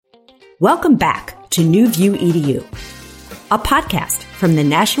Welcome back to New View EDU, a podcast from the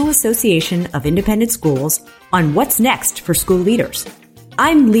National Association of Independent Schools on what's next for school leaders.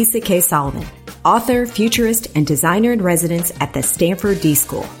 I'm Lisa K. Solomon, author, futurist, and designer in residence at the Stanford D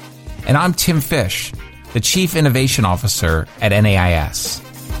School. And I'm Tim Fish, the Chief Innovation Officer at NAIS.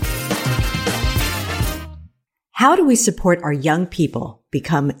 How do we support our young people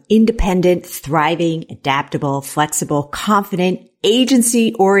become independent, thriving, adaptable, flexible, confident,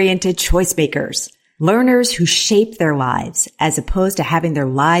 agency-oriented choice makers, learners who shape their lives as opposed to having their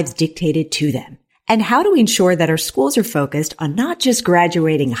lives dictated to them? And how do we ensure that our schools are focused on not just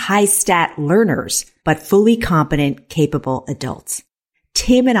graduating high-stat learners, but fully competent, capable adults?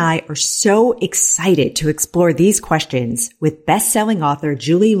 Tim and I are so excited to explore these questions with best-selling author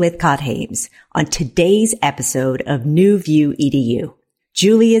Julie Lythcott-Haims on today's episode of New View EDU.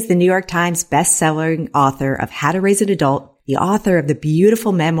 Julie is the New York Times best-selling author of How to Raise an Adult, the author of the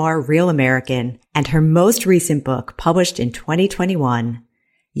beautiful memoir Real American, and her most recent book, published in 2021,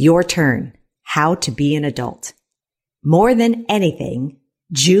 Your Turn: How to Be an Adult. More than anything,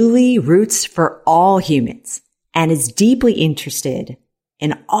 Julie roots for all humans and is deeply interested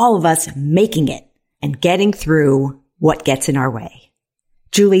in all of us making it and getting through what gets in our way.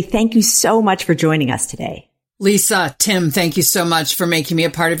 Julie, thank you so much for joining us today. Lisa, Tim, thank you so much for making me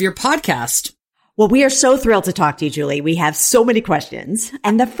a part of your podcast. Well, we are so thrilled to talk to you, Julie. We have so many questions.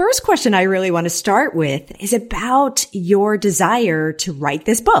 And the first question I really want to start with is about your desire to write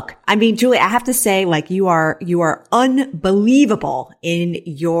this book. I mean, Julie, I have to say, like, you are unbelievable in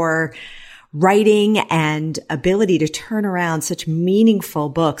your writing and ability to turn around such meaningful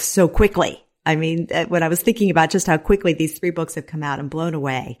books so quickly. I mean, when I was thinking about just how quickly these 3 books have come out, I'm blown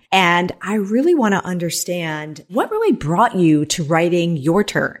away. And I really want to understand what really brought you to writing Your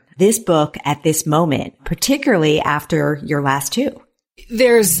Turn, this book at this moment, particularly after your last 2.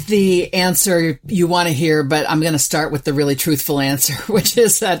 There's the answer you want to hear, but I'm going to start with the really truthful answer, which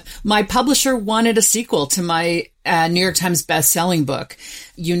is that my publisher wanted a sequel to my New York Times best-selling book.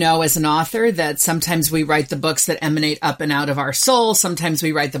 You know, as an author, that sometimes we write the books that emanate up and out of our soul. Sometimes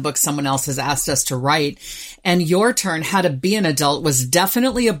we write the books someone else has asked us to write. And Your Turn: How to Be an Adult was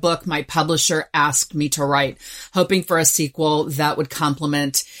definitely a book my publisher asked me to write, hoping for a sequel that would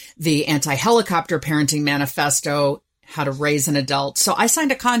complement the Anti-Helicopter Parenting Manifesto, How to Raise an Adult. So I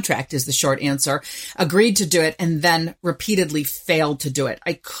signed a contract is the short answer, agreed to do it, and then repeatedly failed to do it.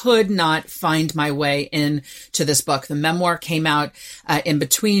 I could not find my way into this book. The memoir came out in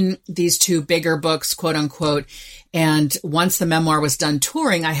between these 2 bigger books, quote unquote. And once the memoir was done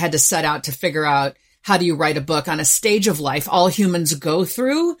touring, I had to set out to figure out, how do you write a book on a stage of life all humans go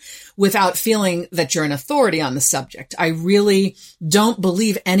through without feeling that you're an authority on the subject? I really don't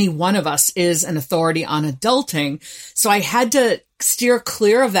believe any one of us is an authority on adulting. So I had to steer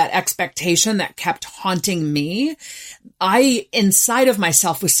clear of that expectation that kept haunting me. I, inside of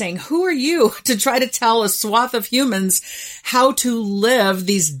myself, was saying, who are you to try to tell a swath of humans how to live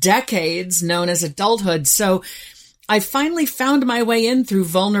these decades known as adulthood? So I finally found my way in through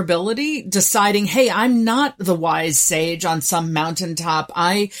vulnerability, deciding, hey, I'm not the wise sage on some mountaintop.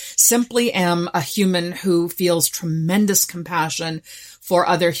 I simply am a human who feels tremendous compassion for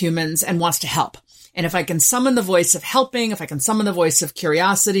other humans and wants to help. And if I can summon the voice of helping, if I can summon the voice of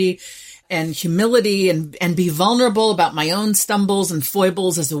curiosity and humility and be vulnerable about my own stumbles and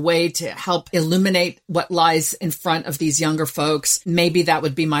foibles as a way to help illuminate what lies in front of these younger folks, maybe that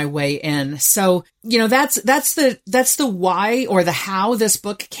would be my way in. So, you know, that's the why or the how this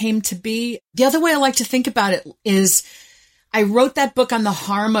book came to be. The other way I like to think about it is I wrote that book on the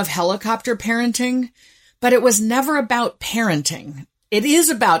harm of helicopter parenting, but it was never about parenting. It is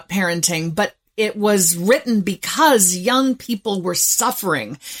about parenting, but it was written because young people were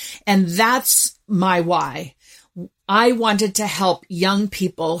suffering. And that's my why. I wanted to help young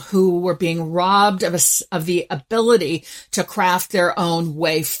people who were being robbed of the ability to craft their own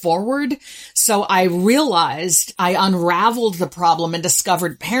way forward. So I realized I unraveled the problem and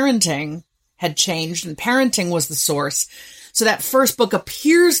discovered parenting had changed and parenting was the source. So that first book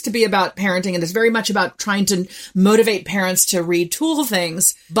appears to be about parenting and is very much about trying to motivate parents to retool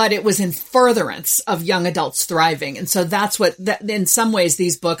things, but it was in furtherance of young adults thriving. And so that's what, in some ways,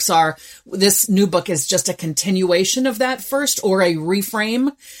 these books are. This new book is just a continuation of that first or a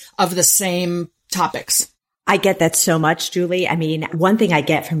reframe of the same topics. I get that so much, Julie. I mean, one thing I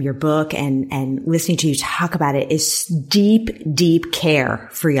get from your book and listening to you talk about it is deep, deep care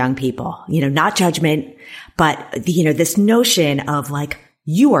for young people. You know, not judgment, but, you know, this notion of like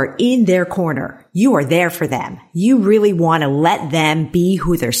you are in their corner. You are there for them. You really want to let them be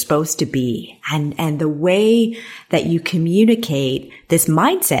who they're supposed to be. And the way that you communicate this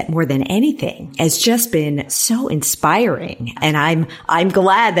mindset more than anything has just been so inspiring. And I'm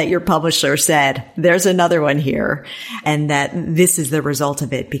glad that your publisher said there's another one here and that this is the result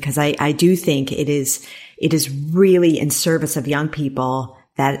of it, because I do think it is really in service of young people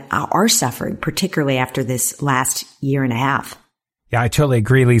that are suffering, particularly after this last year and a half. Yeah, I totally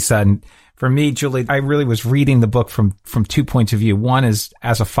agree, Lisa. And for me, Julie, I really was reading the book from 2 points of view. One is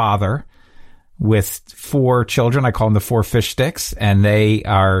as a father with 4 children. I call them the 4 fish sticks. And they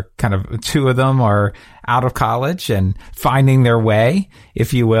are kind of, 2 of them are out of college and finding their way,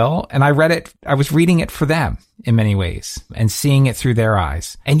 if you will. And I was reading it for them in many ways and seeing it through their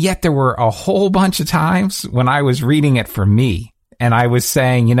eyes. And yet there were a whole bunch of times when I was reading it for me and I was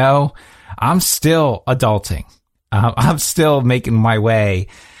saying, I'm still adulting. I'm still making my way.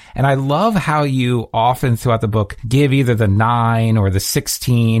 And I love how you often throughout the book give either the 9 or the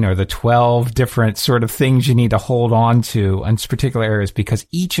 16 or the 12 different sort of things you need to hold on to in particular areas, because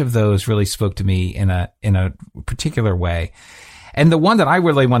each of those really spoke to me in a particular way. And the one that I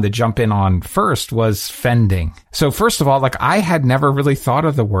really wanted to jump in on first was fending. So first of all, I had never really thought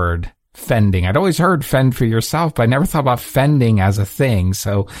of the word fending. I'd always heard fend for yourself, but I never thought about fending as a thing.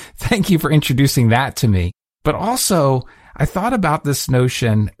 So thank you for introducing that to me. But also, I thought about this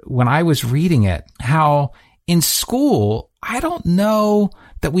notion when I was reading it, how in school, I don't know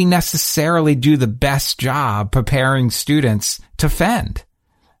that we necessarily do the best job preparing students to fend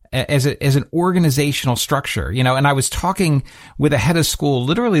as an organizational structure, and I was talking with a head of school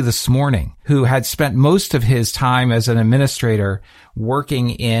literally this morning who had spent most of his time as an administrator working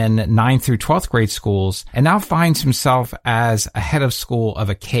in 9th through 12th grade schools and now finds himself as a head of school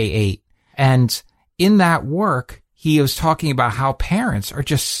of a K-8. And in that work, he was talking about how parents are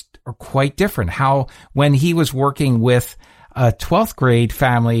quite different. How when he was working with a 12th grade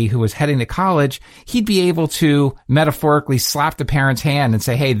family who was heading to college, he'd be able to metaphorically slap the parent's hand and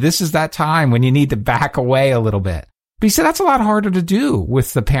say, hey, this is that time when you need to back away a little bit. But he said that's a lot harder to do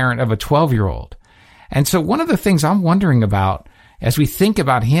with the parent of a 12-year-old. And so one of the things I'm wondering about as we think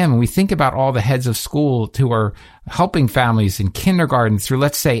about him and we think about all the heads of school who are helping families in kindergarten through,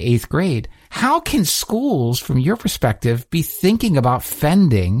 let's say, 8th grade, how can schools, from your perspective, be thinking about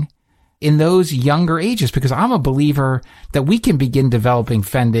fending in those younger ages? Because I'm a believer that we can begin developing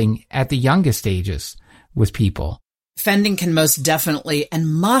fending at the youngest ages with people. Fending can most definitely and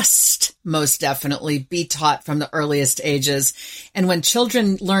must most definitely be taught from the earliest ages. And when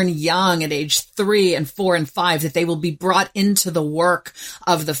children learn young at age 3 and 4 and 5 that they will be brought into the work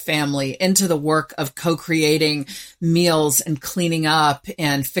of the family, into the work of co-creating meals and cleaning up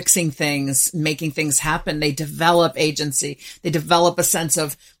and fixing things, making things happen, they develop agency. They develop a sense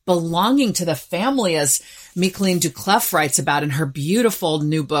of belonging to the family, as Micheline Doucleff writes about in her beautiful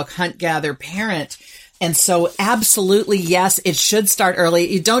new book, Hunt, Gather, Parent. And so absolutely, yes, it should start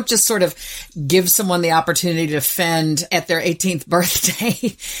early. You don't just sort of give someone the opportunity to fend at their 18th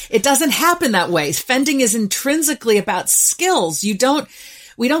birthday. It doesn't happen that way. Fending is intrinsically about skills. We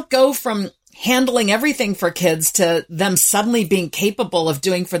don't go from handling everything for kids to them suddenly being capable of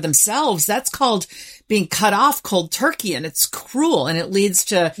doing for themselves. That's called being cut off cold turkey, and it's cruel, and it leads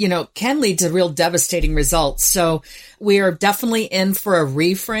to, can lead to real devastating results. So we are definitely in for a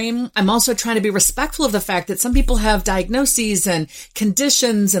reframe. I'm also trying to be respectful of the fact that some people have diagnoses and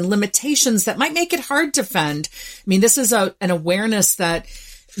conditions and limitations that might make it hard to fend. I mean, this is an awareness that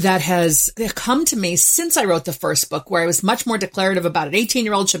has come to me since I wrote the first book, where I was much more declarative about an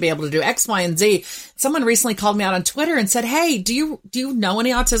 18-year-old should be able to do X, Y, and Z. Someone recently called me out on Twitter and said, hey, do you know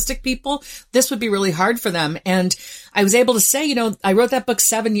any autistic people? This would be really hard for them. And I was able to say, I wrote that book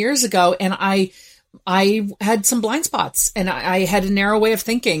 7 years ago, and I had some blind spots and I had a narrow way of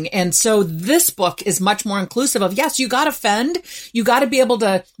thinking. And so this book is much more inclusive of, yes, you got to fend. You got to be able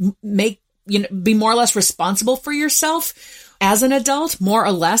to be more or less responsible for yourself. As an adult, more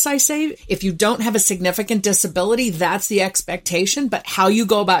or less, I say, if you don't have a significant disability, that's the expectation. But how you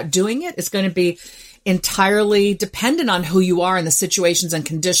go about doing it is going to be entirely dependent on who you are and the situations and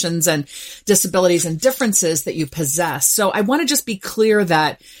conditions and disabilities and differences that you possess. So I want to just be clear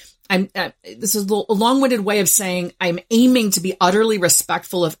that this is a long-winded way of saying I'm aiming to be utterly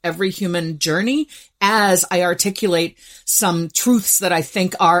respectful of every human journey as I articulate some truths that I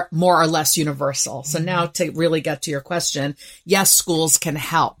think are more or less universal. So now to really get to your question, yes, schools can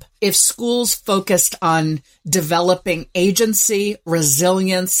help. If schools focused on developing agency,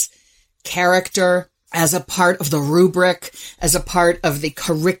 resilience, character, as a part of the rubric, as a part of the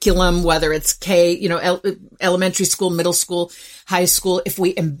curriculum, whether it's elementary school, middle school, high school, if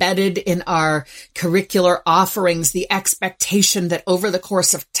we embedded in our curricular offerings the expectation that over the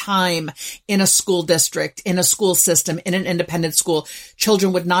course of time in a school district, in a school system, in an independent school,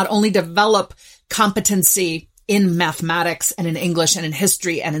 children would not only develop competency in mathematics and in English and in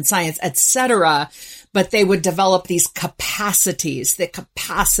history and in science, etc., but they would develop these capacities, the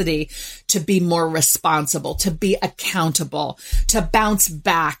capacity to be more responsible, to be accountable, to bounce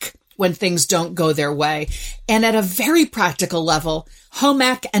back when things don't go their way. And at a very practical level, home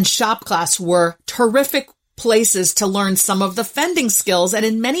ec and shop class were terrific places to learn some of the fending skills. And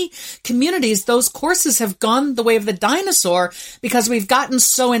in many communities, those courses have gone the way of the dinosaur because we've gotten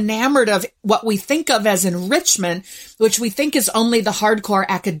so enamored of what we think of as enrichment, which we think is only the hardcore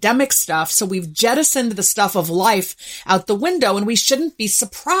academic stuff. So we've jettisoned the stuff of life out the window, and we shouldn't be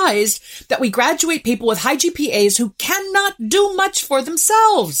surprised that we graduate people with high GPAs who cannot do much for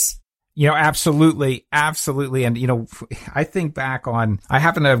themselves. Absolutely. Absolutely. And, I think back I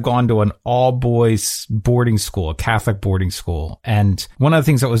happen to have gone to an all boys boarding school, a Catholic boarding school. And one of the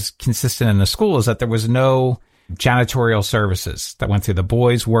things that was consistent in the school is that there was no janitorial services that went through. The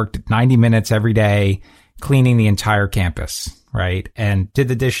boys worked 90 minutes every day, cleaning the entire campus, right? And did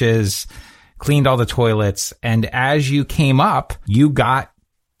the dishes, cleaned all the toilets. And as you came up, you got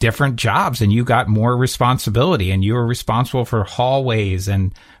different jobs and you got more responsibility, and you were responsible for hallways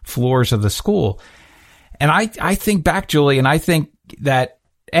and floors of the school. And I think back, Julie, and I think that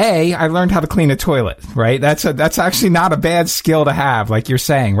I learned how to clean a toilet, right? That's actually not a bad skill to have, like you're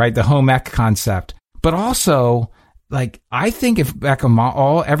saying, right? The home ec concept. But also, I think if back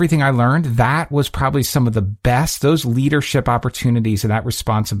everything I learned, that was probably some of the best, those leadership opportunities and that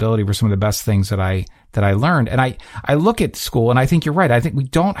responsibility were some of the best things that I learned. And I look at school and I think you're right. I think we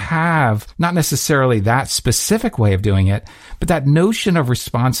don't have not necessarily that specific way of doing it, but that notion of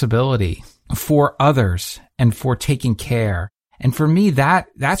responsibility for others and for taking care. And for me,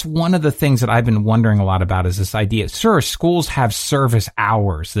 that's one of the things that I've been wondering a lot about is this idea. Sure, schools have service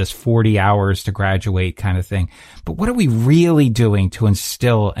hours, this 40 hours to graduate kind of thing. But what are we really doing to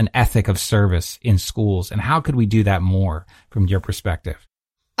instill an ethic of service in schools? And how could we do that more from your perspective?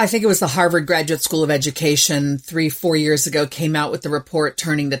 I think it was the Harvard Graduate School of Education 3-4 years ago came out with the report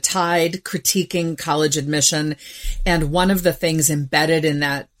Turning the Tide, critiquing college admission. And one of the things embedded in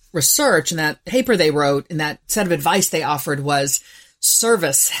that research and that paper they wrote and that set of advice they offered was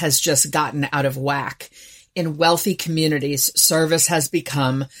service has just gotten out of whack. In wealthy communities, service has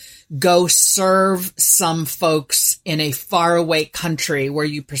become go serve some folks in a faraway country where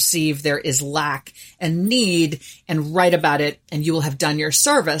you perceive there is lack and need and write about it and you will have done your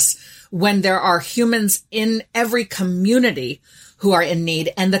service, when there are humans in every community who are in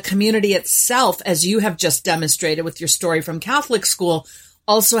need. And the community itself, as you have just demonstrated with your story from Catholic school,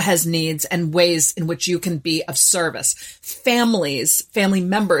 also has needs and ways in which you can be of service. Family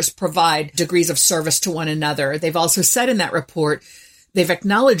members provide degrees of service to one another. They've also said in that report, they've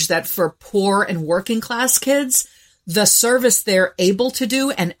acknowledged that for poor and working class kids, the service they're able to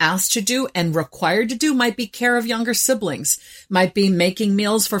do and asked to do and required to do might be care of younger siblings, might be making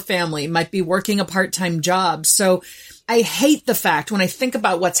meals for family, might be working a part-time job. So I hate the fact when I think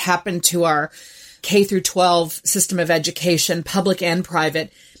about what's happened to our K through 12 system of education, public and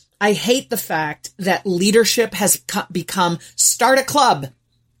private, I hate the fact that leadership has become start a club,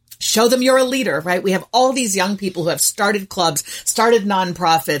 show them you're a leader, right? We have all these young people who have started clubs, started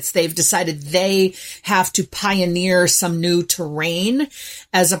nonprofits. They've decided they have to pioneer some new terrain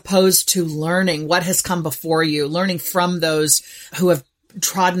as opposed to learning what has come before you, learning from those who have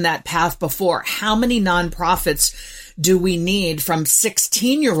trodden that path before. How many nonprofits do we need from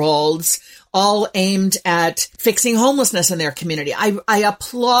 16-year-olds all aimed at fixing homelessness in their community? I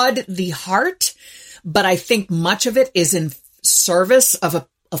applaud the heart, but I think much of it is in service of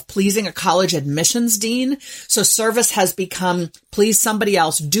pleasing a college admissions dean. So service has become please somebody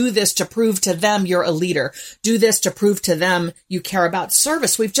else, do this to prove to them you're a leader, do this to prove to them you care about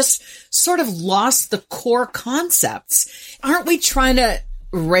service. We've just sort of lost the core concepts. Aren't we trying to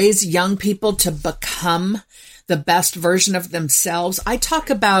raise young people to become the best version of themselves? I talk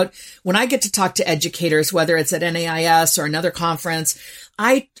about, when I get to talk to educators, whether it's at NAIS or another conference,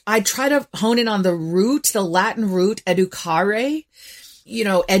 I try to hone in on the root, the Latin root, educare,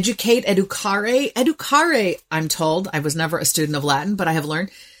 educate, educare. Educare, I'm told, I was never a student of Latin, but I have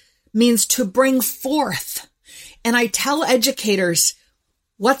learned, means to bring forth. And I tell educators,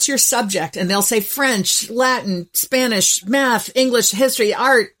 what's your subject? And they'll say French, Latin, Spanish, math, English, history,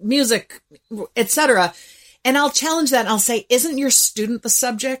 art, music, etc. And I'll challenge that and I'll say, isn't your student the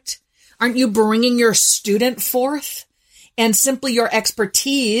subject? Aren't you bringing your student forth? And simply your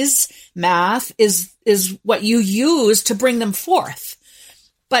expertise, math, is what you use to bring them forth.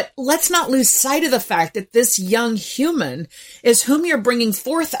 But let's not lose sight of the fact that this young human is whom you're bringing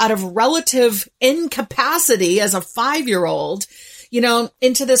forth out of relative incapacity as a 5-year-old,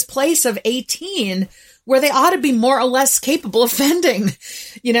 into this place of 18 where they ought to be more or less capable of fending,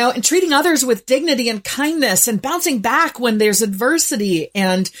 and treating others with dignity and kindness and bouncing back when there's adversity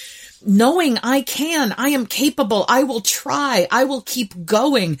and knowing I am capable, I will try, I will keep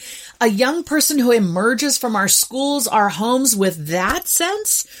going. A young person who emerges from our schools, our homes with that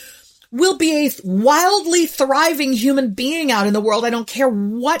sense will be a wildly thriving human being out in the world. I don't care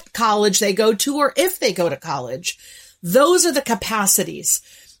what college they go to or if they go to college. Those are the capacities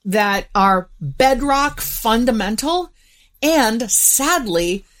that are bedrock fundamental and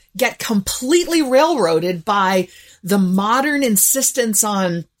sadly get completely railroaded by the modern insistence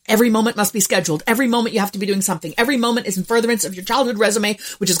on every moment must be scheduled. Every moment you have to be doing something. Every moment is in furtherance of your childhood resume,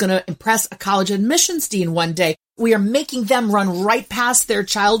 which is going to impress a college admissions dean one day. We are making them run right past their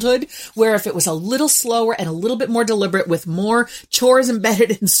childhood, where if it was a little slower and a little bit more deliberate with more chores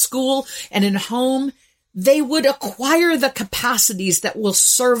embedded in school and in home, they would acquire the capacities that will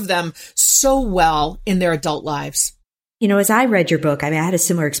serve them so well in their adult lives. As I read your book, I had a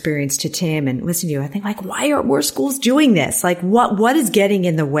similar experience to Tim and listen to you. I think why aren't more schools doing this? What is getting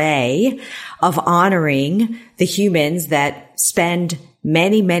in the way of honoring the humans that spend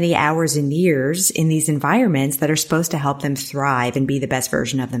many, many hours and years in these environments that are supposed to help them thrive and be the best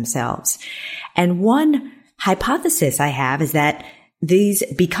version of themselves? And one hypothesis I have is that these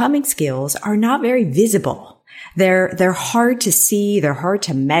becoming skills are not very visible. They're hard to see, they're hard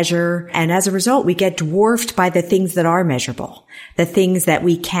to measure, and as a result, we get dwarfed by the things that are measurable, the things that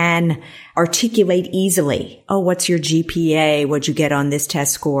we can articulate easily. Oh, what's your GPA? What'd you get on this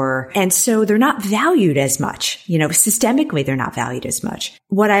test score? And so they're not valued as much. Systemically, they're not valued as much.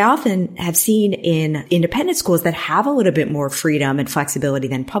 What I often have seen in independent schools that have a little bit more freedom and flexibility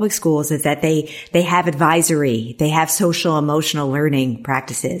than public schools is that they have advisory, they have social emotional learning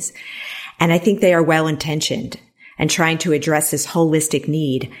practices. And I think they are well-intentioned and trying to address this holistic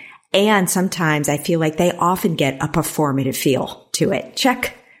need. And sometimes I feel like they often get a performative feel to it.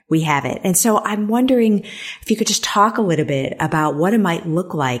 Check, we have it. And so I'm wondering if you could just talk a little bit about what it might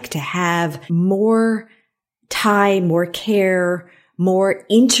look like to have more time, more care, more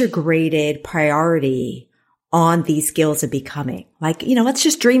integrated priority on these skills of becoming. Let's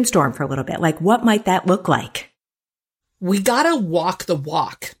just dreamstorm for a little bit. What might that look like? We gotta walk the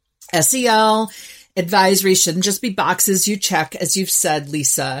walk. SEL advisory shouldn't just be boxes you check, as you've said,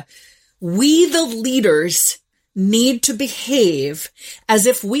 Lisa. We, the leaders, need to behave as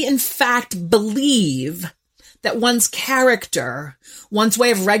if we, in fact, believe that one's character, one's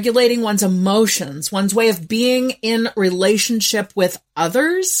way of regulating one's emotions, one's way of being in relationship with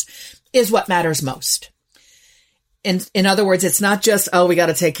others is what matters most. In other words, it's not just, we got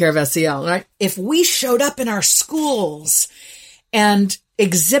to take care of SEL, right? If we showed up in our schools and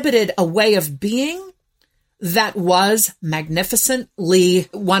exhibited a way of being that was magnificently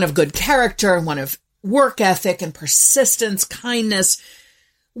one of good character and one of work ethic and persistence, kindness,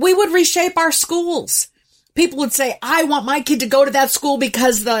 we would reshape our schools. People would say, I want my kid to go to that school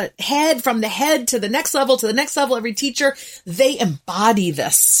because from the head to the next level, every teacher, they embody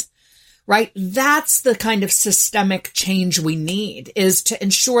this. Right? That's the kind of systemic change we need, is to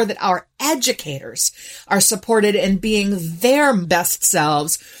ensure that our educators are supported in being their best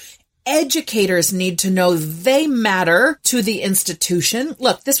selves. Educators need to know they matter to the institution.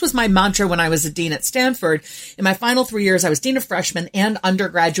 Look, this was my mantra when I was a dean at Stanford. In my final 3 years, I was dean of freshmen and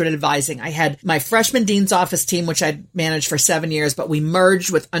undergraduate advising. I had my freshman dean's office team, which I'd managed for 7 years, but we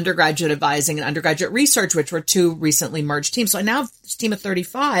merged with undergraduate advising and undergraduate research, which were two recently merged teams. So I now have a team of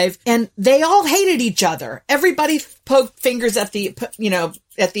 35, and they all hated each other. Everybody poked fingers at the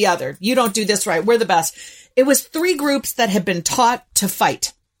other. You don't do this right. We're the best. It was 3 groups that had been taught to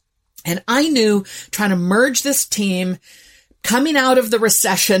fight. And I knew trying to merge this team coming out of the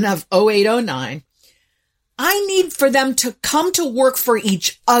recession of 08-09, I need for them to come to work for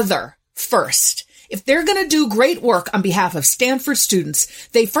each other first. If they're going to do great work on behalf of Stanford students,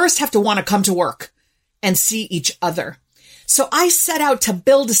 they first have to want to come to work and see each other. So I set out to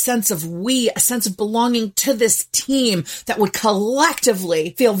build a sense of a sense of belonging to this team that would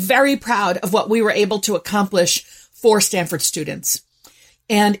collectively feel very proud of what we were able to accomplish for Stanford students.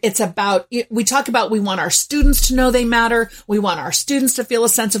 And it's about, we talk about, we want our students to know they matter. We want our students to feel a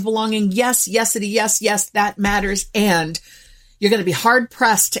sense of belonging. Yes, that matters. And You're going to be hard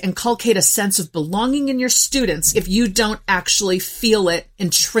pressed to inculcate a sense of belonging in your students if you don't actually feel it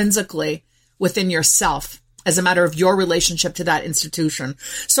intrinsically within yourself as a matter of your relationship to that institution.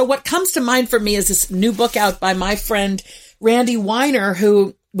 So what comes to mind for me is this new book out by my friend Randy Weiner,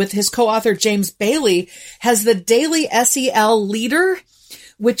 who with his co-author James Bailey has the Daily SEL Leader,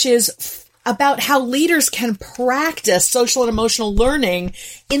 which is about how leaders can practice social and emotional learning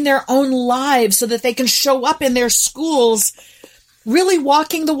in their own lives so that they can show up in their schools really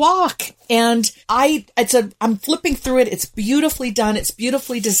walking the walk. And I'm flipping through it. It's beautifully done. It's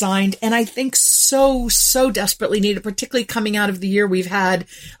beautifully designed. And I think so desperately needed, particularly coming out of the year we've had.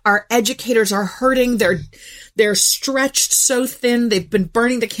 Our educators are hurting. They're stretched so thin. They've been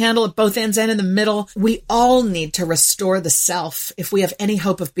burning the candle at both ends and in the middle. We all need to restore the self if we have any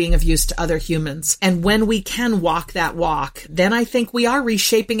hope of being of use to other humans. And when we can walk that walk, then I think we are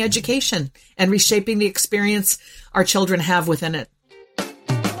reshaping education and reshaping the experience our children have within it.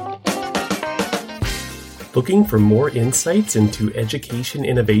 Looking for more insights into education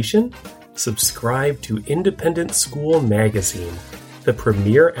innovation? Subscribe to Independent School Magazine, the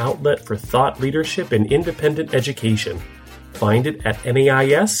premier outlet for thought leadership and independent education. Find it at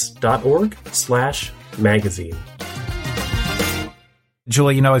nais.org/magazine.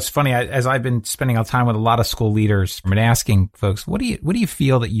 Julie, it's funny. As I've been spending a time with a lot of school leaders, I've been asking folks, what do you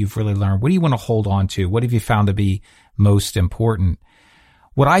feel that you've really learned? What do you want to hold on to? What have you found to be most important?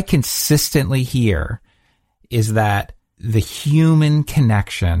 What I consistently hear is that the human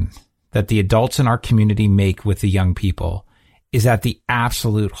connection that the adults in our community make with the young people is at the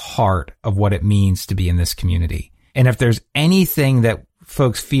absolute heart of what it means to be in this community. And if there's anything that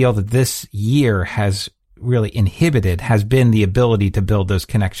folks feel that this year has really inhibited, has been the ability to build those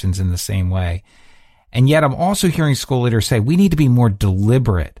connections in the same way. And yet I'm also hearing school leaders say we need to be more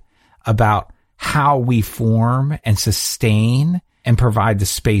deliberate about how we form and sustain and provide the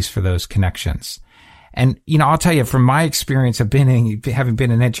space for those connections. And, I'll tell you from my experience of having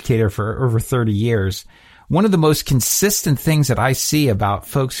been an educator for over 30 years, one of the most consistent things that I see about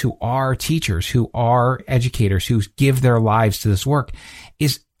folks who are teachers, who are educators, who give their lives to this work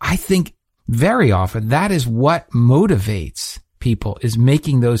is, I think very often that is what motivates people, is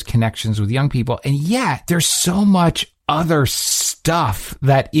making those connections with young people. And yet there's so much other stuff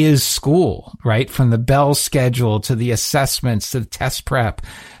that is school, right? From the bell schedule to the assessments to the test prep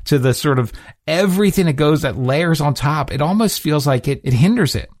to the sort of everything that goes, that layers on top. It almost feels like it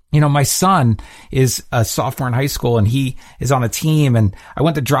hinders it. My son is a sophomore in high school and he is on a team, and I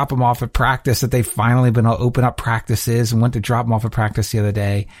went to drop him off at practice that they've finally been able to open up practices, and went to drop him off at practice the other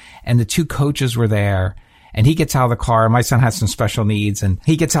day, and the two coaches were there, and he gets out of the car. My son has some special needs, and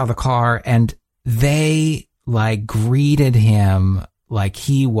he gets out of the car and they greeted him like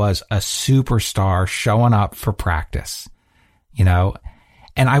he was a superstar showing up for practice,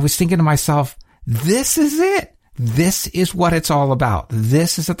 and I was thinking to myself, this is it. This is what it's all about.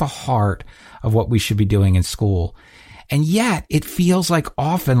 This is at the heart of what we should be doing in school. And yet it feels like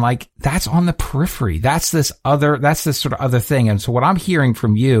often like that's on the periphery. That's this sort of other thing. And so what I'm hearing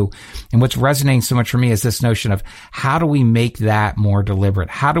from you and what's resonating so much for me is this notion of how do we make that more deliberate?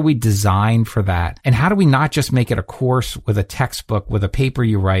 How do we design for that? And how do we not just make it a course with a textbook, with a paper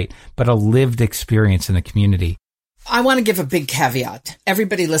you write, but a lived experience in the community? I want to give a big caveat.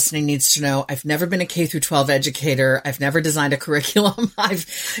 Everybody listening needs to know I've never been a K through 12 educator. I've never designed a curriculum.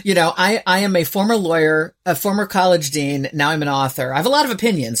 I am a former lawyer, a former college dean. Now I'm an author. I have a lot of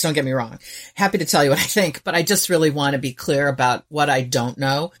opinions. Don't get me wrong. Happy to tell you what I think, but I just really want to be clear about what I don't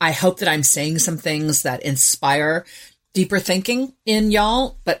know. I hope that I'm saying some things that inspire deeper thinking in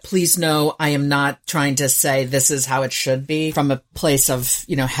y'all, but please know I am not trying to say this is how it should be from a place of,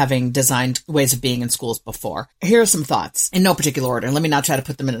 having designed ways of being in schools before. Here are some thoughts in no particular order. Let me not try to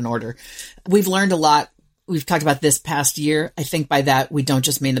put them in an order. We've learned a lot. We've talked about this past year. I think by that, we don't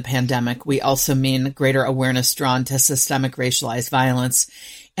just mean the pandemic. We also mean greater awareness drawn to systemic racialized violence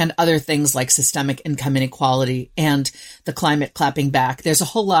and other things like systemic income inequality and the climate clapping back. There's a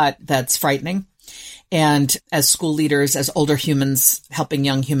whole lot that's frightening. And as school leaders, as older humans helping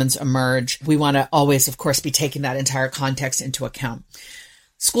young humans emerge, we want to always, of course, be taking that entire context into account.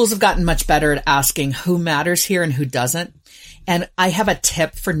 Schools have gotten much better at asking who matters here and who doesn't. And I have a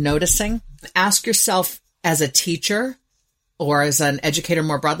tip for noticing. Ask yourself as a teacher or as an educator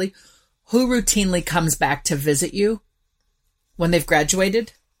more broadly, who routinely comes back to visit you when they've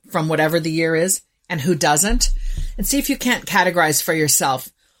graduated from whatever the year is and who doesn't. And see if you can't categorize for yourself.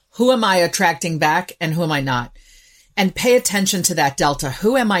 Who am I attracting back and who am I not? And pay attention to that delta.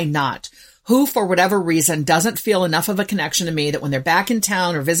 Who am I not? Who, for whatever reason, doesn't feel enough of a connection to me that when they're back in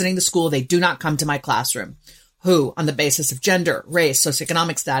town or visiting the school, they do not come to my classroom? Who? On the basis of gender, race,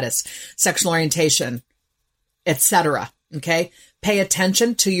 socioeconomic status, sexual orientation, etc. Okay? Pay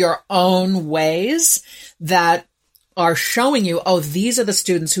attention to your own ways that are showing you, oh, these are the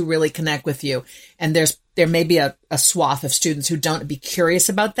students who really connect with you. And there may be a swath of students who don't. Be curious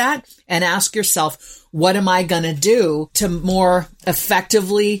about that and ask yourself, what am I going to do to more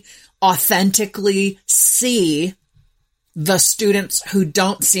effectively, authentically see the students who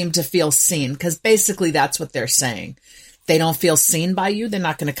don't seem to feel seen? Because basically that's what they're saying. They don't feel seen by you. They're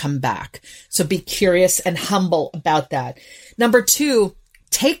not going to come back. So be curious and humble about that. Number 2,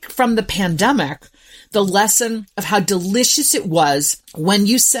 take from the pandemic the lesson of how delicious it was when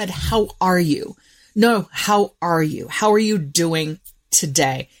you said, how are you? No, how are you? How are you doing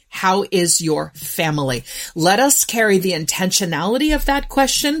today? How is your family? Let us carry the intentionality of that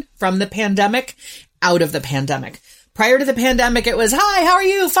question from the pandemic out of the pandemic. Prior to the pandemic, it was, hi, how are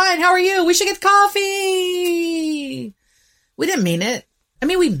you? Fine, how are you? We should get coffee. We didn't mean it. I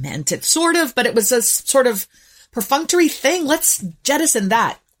mean, we meant it sort of, but it was a sort of perfunctory thing. Let's jettison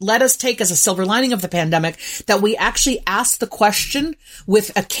that. Let us take as a silver lining of the pandemic that we actually asked the question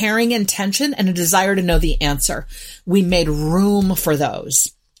with a caring intention and a desire to know the answer. We made room for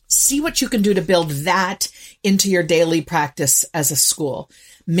those. See what you can do to build that into your daily practice as a school.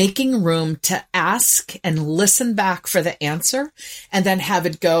 Making room to ask and listen back for the answer and then have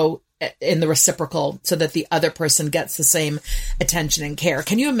it go in the reciprocal so that the other person gets the same attention and care.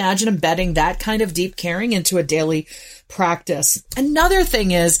 Can you imagine embedding that kind of deep caring into a daily practice? Another thing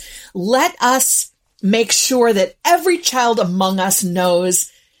is, let us make sure that every child among us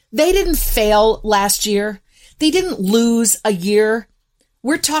knows they didn't fail last year. They didn't lose a year.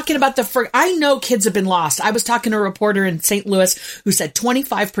 We're talking about I know kids have been lost. I was talking to a reporter in St. Louis who said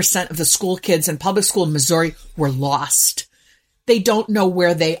 25% of the school kids in public school in Missouri were lost. They don't know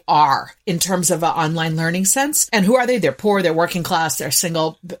where they are in terms of an online learning sense. And who are they? They're poor, they're working class, they're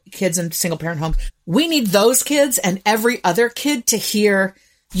single kids in single parent homes. We need those kids and every other kid to hear,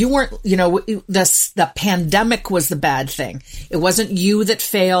 you weren't, the pandemic was the bad thing. It wasn't you that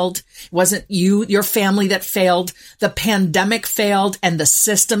failed. It wasn't your family that failed. The pandemic failed and the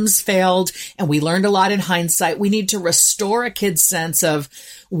systems failed. And we learned a lot in hindsight. We need to restore a kid's sense of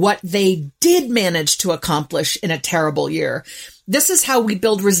what they did manage to accomplish in a terrible year. This is how we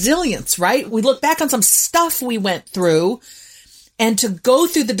build resilience, right? We look back on some stuff we went through and to go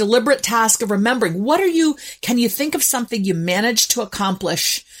through the deliberate task of remembering, can you think of something you managed to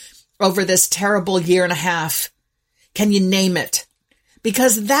accomplish over this terrible year and a half? Can you name it?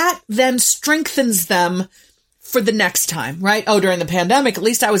 Because that then strengthens them for the next time, right? Oh, during the pandemic, at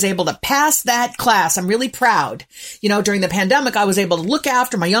least I was able to pass that class. I'm really proud. During the pandemic, I was able to look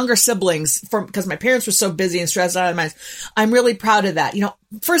after my younger siblings because my parents were so busy and stressed out. I'm really proud of that.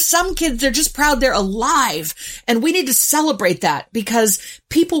 For some kids, they're just proud they're alive. And we need to celebrate that because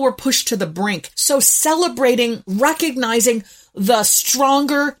people were pushed to the brink. So celebrating, recognizing the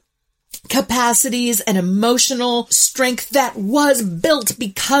stronger capacities and emotional strength that was built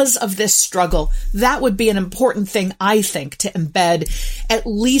because of this struggle. That would be an important thing, I think, to embed at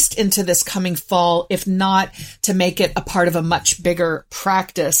least into this coming fall, if not to make it a part of a much bigger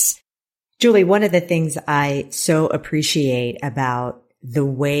practice. Julie, one of the things I so appreciate about the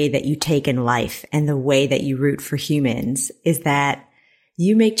way that you take in life and the way that you root for humans is that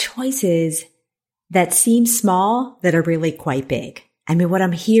you make choices that seem small that are really quite big. I mean, what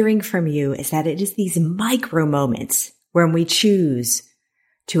I'm hearing from you is that it is these micro moments when we choose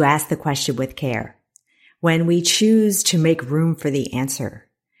to ask the question with care, when we choose to make room for the answer,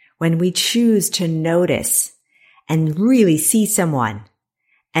 when we choose to notice and really see someone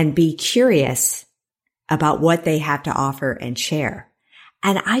and be curious about what they have to offer and share.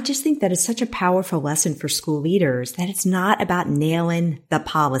 And I just think that it's such a powerful lesson for school leaders that it's not about nailing the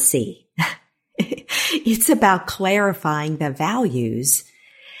policy. It's about clarifying the values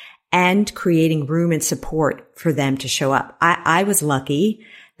and creating room and support for them to show up. I was lucky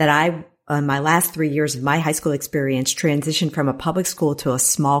that my last 3 years of my high school experience transitioned from a public school to a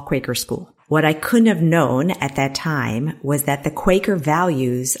small Quaker school. What I couldn't have known at that time was that the Quaker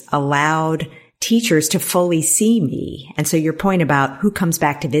values allowed teachers to fully see me. And so your point about who comes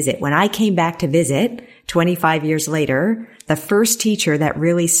back to visit. When I came back to visit 25 years later, the first teacher that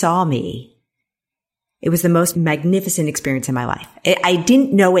really saw me, it was the most magnificent experience in my life. I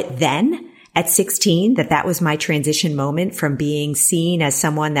didn't know it then at 16 that was my transition moment from being seen as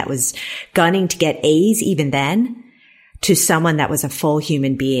someone that was gunning to get A's even then to someone that was a full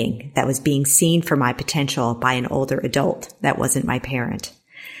human being that was being seen for my potential by an older adult that wasn't my parent.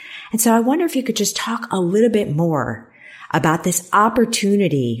 And so I wonder if you could just talk a little bit more about this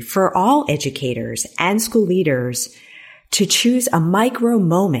opportunity for all educators and school leaders to choose a micro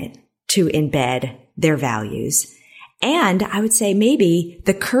moment to embed their values. And I would say maybe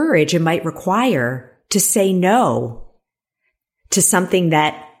the courage it might require to say no to something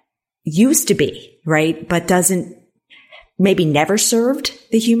that used to be, right, but maybe never served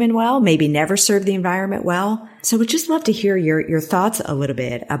the human well, maybe never served the environment well. So we'd just love to hear your thoughts a little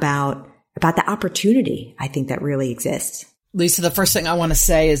bit about the opportunity I think that really exists. Lisa, the first thing I want to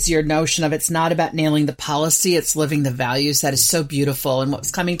say is your notion of it's not about nailing the policy, it's living the values. That is so beautiful. And what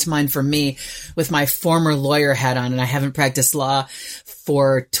was coming to mind for me with my former lawyer hat on, and I haven't practiced law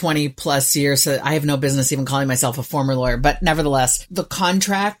for 20 plus years, so I have no business even calling myself a former lawyer. But nevertheless, the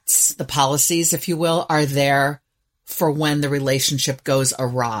contracts, the policies, if you will, are there for when the relationship goes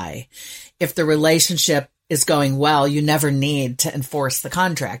awry. If the relationship is going well, you never need to enforce the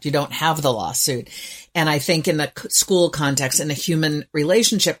contract. You don't have the lawsuit. And I think in the school context, in a human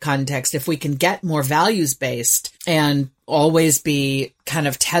relationship context, if we can get more values-based and always be kind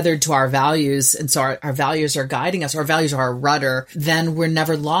of tethered to our values, and so our values are guiding us, our values are our rudder, then we're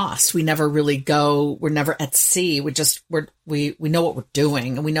never lost. We never really go, we're never at sea. We know what we're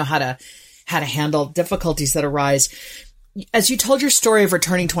doing, and we know how to handle difficulties that arise. As you told your story of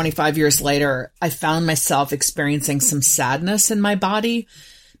returning 25 years later, I found myself experiencing some sadness in my body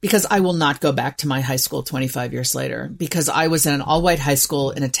because I will not go back to my high school 25 years later, because I was in an all-white high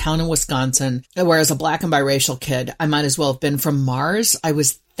school in a town in Wisconsin, where as a Black and biracial kid, I might as well have been from Mars. I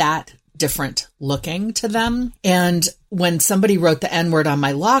was that different looking to them. And when somebody wrote the N-word on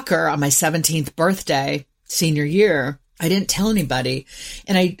my locker on my 17th birthday, senior year, I didn't tell anybody.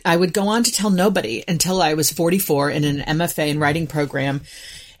 And I would go on to tell nobody until I was 44 in an MFA in writing program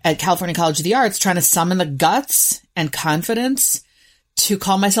at California College of the Arts, trying to summon the guts and confidence to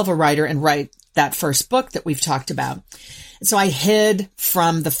call myself a writer and write that first book that we've talked about. So I hid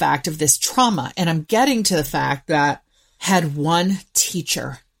from the fact of this trauma. And I'm getting to the fact that had one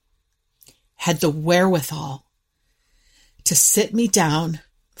teacher had the wherewithal to sit me down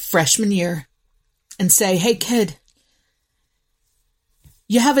freshman year and say, "Hey, kid,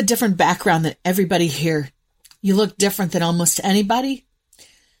 you have a different background than everybody here. You look different than almost anybody.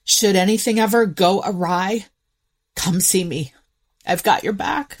 Should anything ever go awry, come see me. I've got your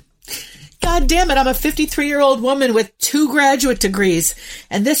back." God damn it, I'm a 53-year-old woman with 2 graduate degrees,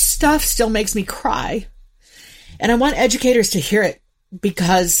 and this stuff still makes me cry. And I want educators to hear it,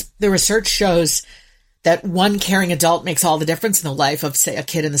 because the research shows that one caring adult makes all the difference in the life of, say, a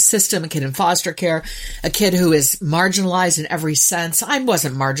kid in the system, a kid in foster care, a kid who is marginalized in every sense. I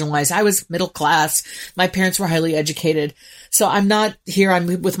wasn't marginalized. I was middle class. My parents were highly educated. So I'm not here.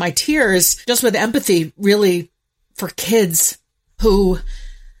 I'm with my tears, just with empathy, really, for kids who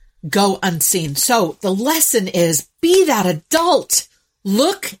go unseen. So the lesson is, be that adult.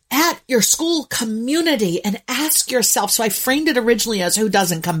 Look at your school community and ask yourself. So I framed it originally as who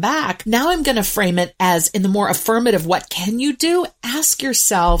doesn't come back. Now I'm going to frame it as in the more affirmative, what can you do? Ask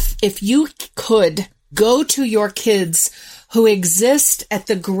yourself if you could go to your kids who exist at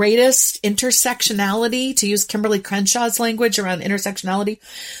the greatest intersectionality, to use Kimberly Crenshaw's language around intersectionality,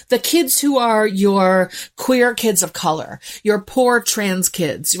 the kids who are your queer kids of color, your poor trans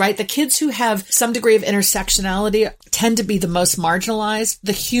kids, right? The kids who have some degree of intersectionality tend to be the most marginalized.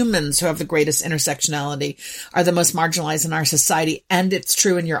 The humans who have the greatest intersectionality are the most marginalized in our society, and it's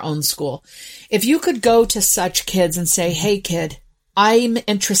true in your own school. If you could go to such kids and say, "Hey, kid, I'm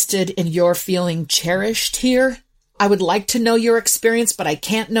interested in your feeling cherished here. I would like to know your experience, but I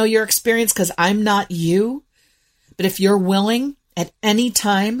can't know your experience because I'm not you. But if you're willing at any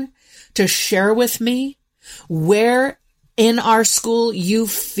time to share with me where in our school you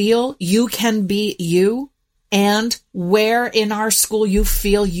feel you can be you and where in our school you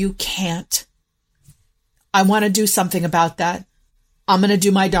feel you can't, I want to do something about that. I'm going to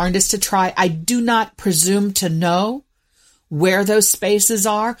do my darndest to try. I do not presume to know where those spaces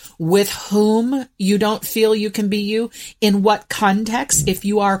are, with whom you don't feel you can be you, in what context. If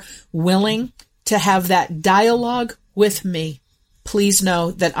you are willing to have that dialogue with me, please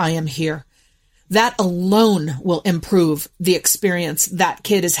know that I am here. That alone will improve the experience that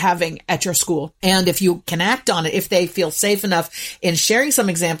kid is having at your school. And if you can act on it, if they feel safe enough in sharing some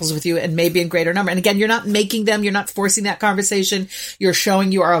examples with you, and maybe in greater number. And again, you're not making them, you're not forcing that conversation. You're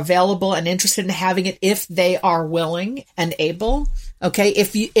showing you are available and interested in having it if they are willing and able. Okay.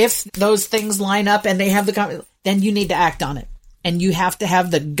 If those things line up and they have then you need to act on it. And you have to have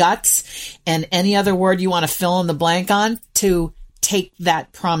the guts and any other word you want to fill in the blank on to take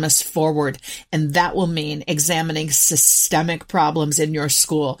that promise forward. And that will mean examining systemic problems in your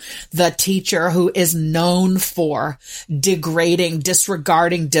school. The teacher who is known for degrading,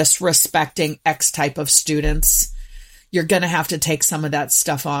 disregarding, disrespecting X type of students, you're going to have to take some of that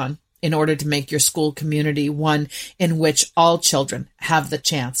stuff on in order to make your school community one in which all children have the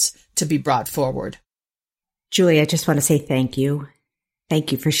chance to be brought forward. Julie, I just want to say thank you.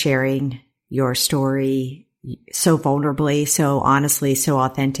 Thank you for sharing your story so vulnerably, so honestly, so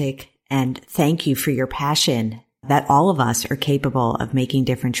authentic. And thank you for your passion that all of us are capable of making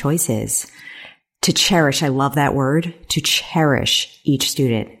different choices. To cherish, I love that word, to cherish each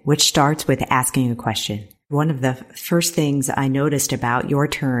student, which starts with asking a question. One of the first things I noticed about your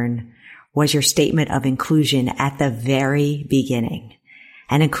turn was your statement of inclusion at the very beginning.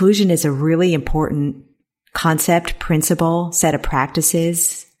 And inclusion is a really important concept, principle, set of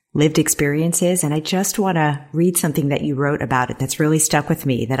practices, lived experiences. And I just want to read something that you wrote about it that's really stuck with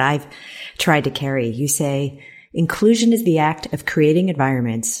me, that I've tried to carry. You say, inclusion is the act of creating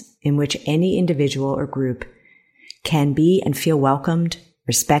environments in which any individual or group can be and feel welcomed,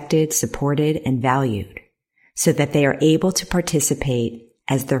 respected, supported, and valued, so that they are able to participate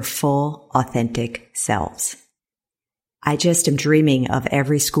as their full, authentic selves. I just am dreaming of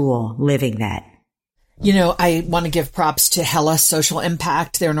every school living that. You know, I want to give props to Hella Social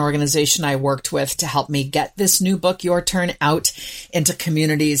Impact. They're an organization I worked with to help me get this new book, Your Turn, out into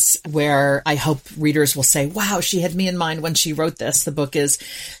communities where I hope readers will say, wow, she had me in mind when she wrote this. The book is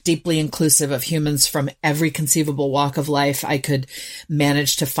deeply inclusive of humans from every conceivable walk of life I could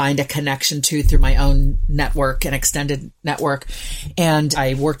manage to find a connection to through my own network, an extended network. And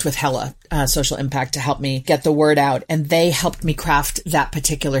I worked with Hella Social Impact to help me get the word out. And they helped me craft that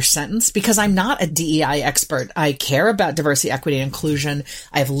particular sentence because I'm not a DEI expert. I care about diversity, equity, and inclusion.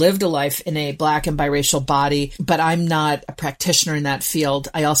 I have lived a life in a Black and biracial body, but I'm not a practitioner in that field.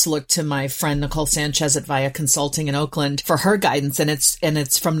 I also look to my friend Nicole Sanchez at Via Consulting in Oakland for her guidance. And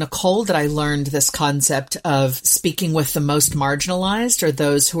it's from Nicole that I learned this concept of speaking with the most marginalized, or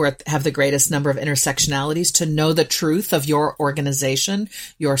those who have the greatest number of intersectionalities, to know the truth of your organization,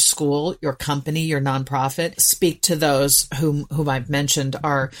 your school, your company, your nonprofit. Speak to those whom I've mentioned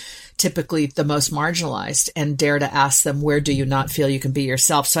are typically the most marginalized, and dare to ask them, where do you not feel you can be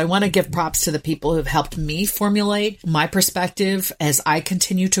yourself? So I want to give props to the people who have helped me formulate my perspective as I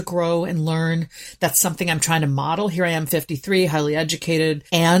continue to grow and learn. That's something I'm trying to model. Here I am, 53, highly educated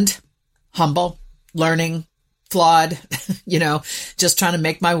and humble, learning, flawed, just trying to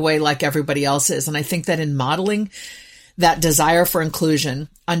make my way like everybody else is. And I think that in modeling that desire for inclusion,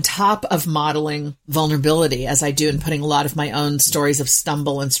 on top of modeling vulnerability, as I do in putting a lot of my own stories of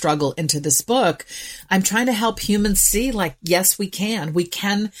stumble and struggle into this book, I'm trying to help humans see, like, yes, we can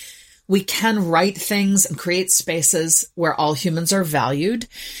write things and create spaces where all humans are valued,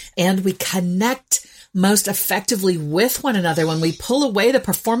 and we connect most effectively with one another when we pull away the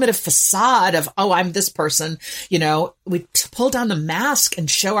performative facade of, oh, I'm this person, we pull down the mask and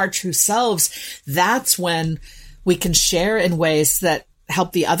show our true selves. That's when we can share in ways that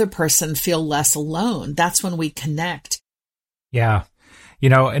help the other person feel less alone. That's when we connect. Yeah.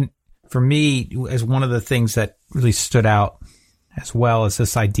 And for me, as one of the things that really stood out as well as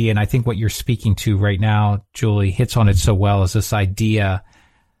this idea, and I think what you're speaking to right now, Julie, hits on it so well, is this idea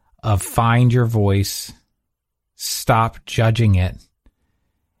of find your voice, stop judging it,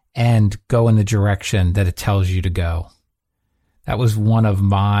 and go in the direction that it tells you to go. That was one of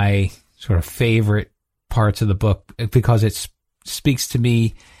my sort of favorite parts of the book, because it speaks to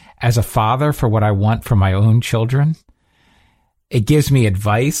me as a father for what I want for my own children. It gives me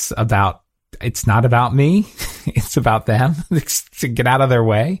advice about, it's not about me, it's about them, to get out of their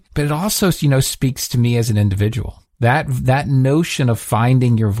way. But it also, speaks to me as an individual. That notion of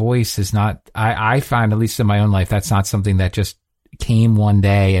finding your voice is not, I find, at least in my own life, that's not something that just came one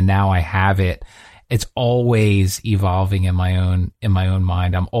day and now I have it. It's always evolving in my own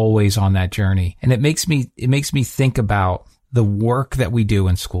mind. I'm always on that journey. And it makes me think about the work that we do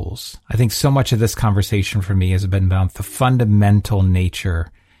in schools. I think so much of this conversation for me has been about the fundamental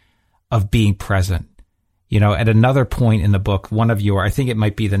nature of being present. At another point in the book, I think it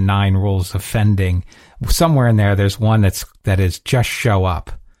might be the 9 rules of offending. Somewhere in there's one that is just show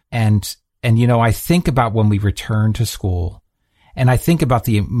up. And I think about when we return to school, and I think about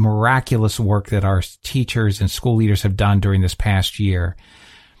the miraculous work that our teachers and school leaders have done during this past year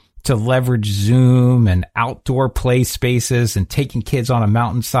to leverage Zoom and outdoor play spaces and taking kids on a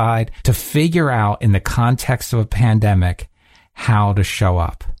mountainside to figure out, in the context of a pandemic, how to show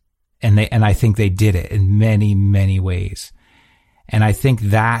up. And I think they did it in many, many ways. And I think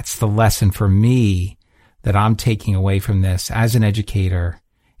that's the lesson for me that I'm taking away from this as an educator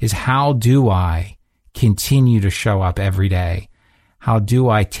is, how do I continue to show up every day? How do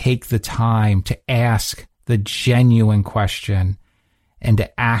I take the time to ask the genuine question and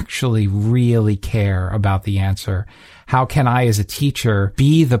to actually really care about the answer? How can I, as a teacher,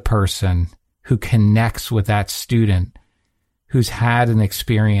 be the person who connects with that student who's had an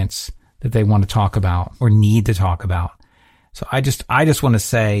experience that they want to talk about or need to talk about? So I just want to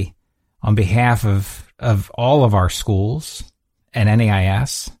say, on behalf of all of our schools and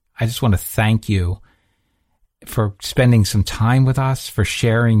NAIS, I just want to thank you for spending some time with us, for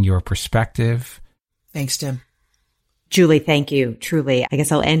sharing your perspective. Thanks, Tim. Julie, thank you. Truly. I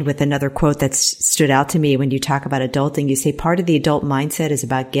guess I'll end with another quote that stood out to me when you talk about adulting. You say part of the adult mindset is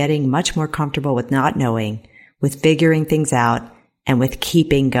about getting much more comfortable with not knowing, with figuring things out, and with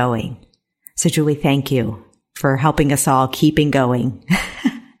keeping going. So Julie, thank you for helping us all keeping going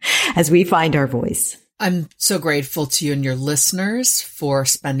as we find our voice. I'm so grateful to you and your listeners for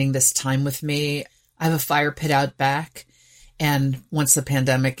spending this time with me. I have a fire pit out back, and once the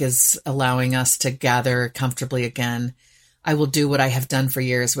pandemic is allowing us to gather comfortably again, I will do what I have done for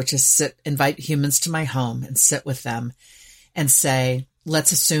years, which is invite humans to my home and sit with them and say,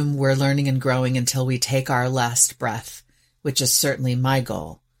 let's assume we're learning and growing until we take our last breath, which is certainly my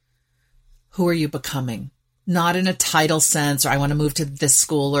goal. Who are you becoming? Not in a title sense, or I want to move to this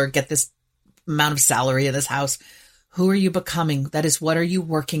school or get this amount of salary in this house. Who are you becoming? That is, what are you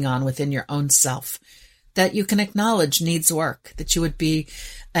working on within your own self that you can acknowledge needs work, that you would be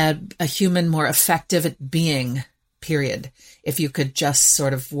a human more effective at being, period, if you could just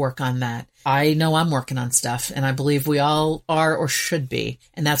sort of work on that. I know I'm working on stuff, and I believe we all are or should be.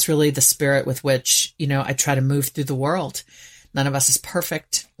 And that's really the spirit with which, I try to move through the world. None of us is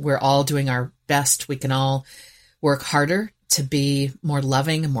perfect. We're all doing our best. We can all work harder to be more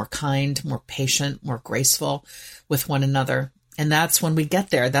loving, more kind, more patient, more graceful with one another. And that's when we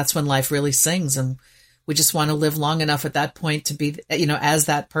get there. That's when life really sings. And we just want to live long enough at that point to be, as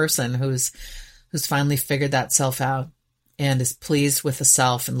that person who's finally figured that self out and is pleased with the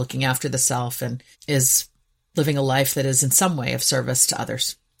self and looking after the self and is living a life that is in some way of service to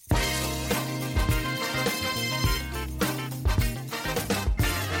others.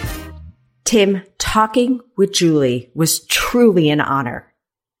 Tim, talking with Julie was truly an honor.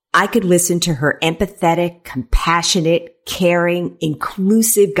 I could listen to her empathetic, compassionate, caring,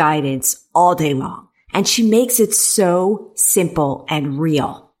 inclusive guidance all day long. And she makes it so simple and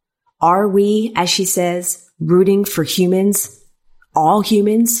real. Are we, as she says, rooting for humans, all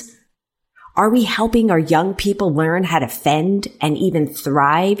humans? Are we helping our young people learn how to fend and even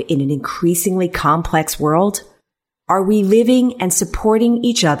thrive in an increasingly complex world? Are we living and supporting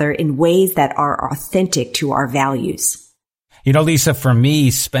each other in ways that are authentic to our values? Lisa, for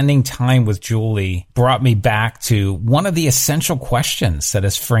me, spending time with Julie brought me back to one of the essential questions that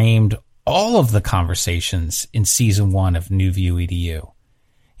has framed all of the conversations in season 1 of New View EDU.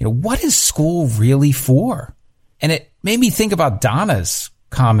 What is school really for? And it made me think about Donna's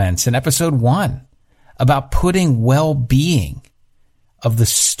comments in episode 1 about putting well-being of the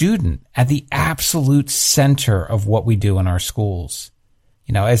student at the absolute center of what we do in our schools.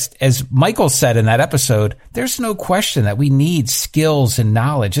 As Michael said in that episode, there's no question that we need skills and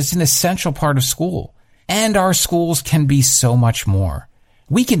knowledge. It's an essential part of school. And our schools can be so much more.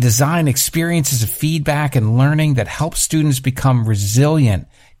 We can design experiences of feedback and learning that help students become resilient,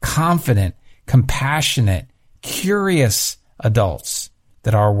 confident, compassionate, curious adults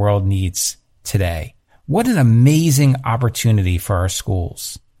that our world needs today. What an amazing opportunity for our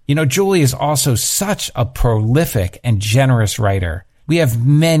schools. Julie is also such a prolific and generous writer. We have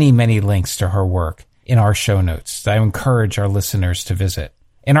many, many links to her work in our show notes that I encourage our listeners to visit.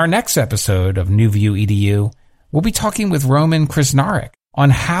 In our next episode of New View EDU, we'll be talking with Roman Krasnarek on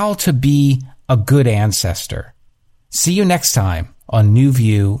how to be a good ancestor. See you next time on New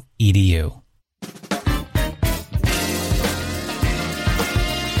View EDU.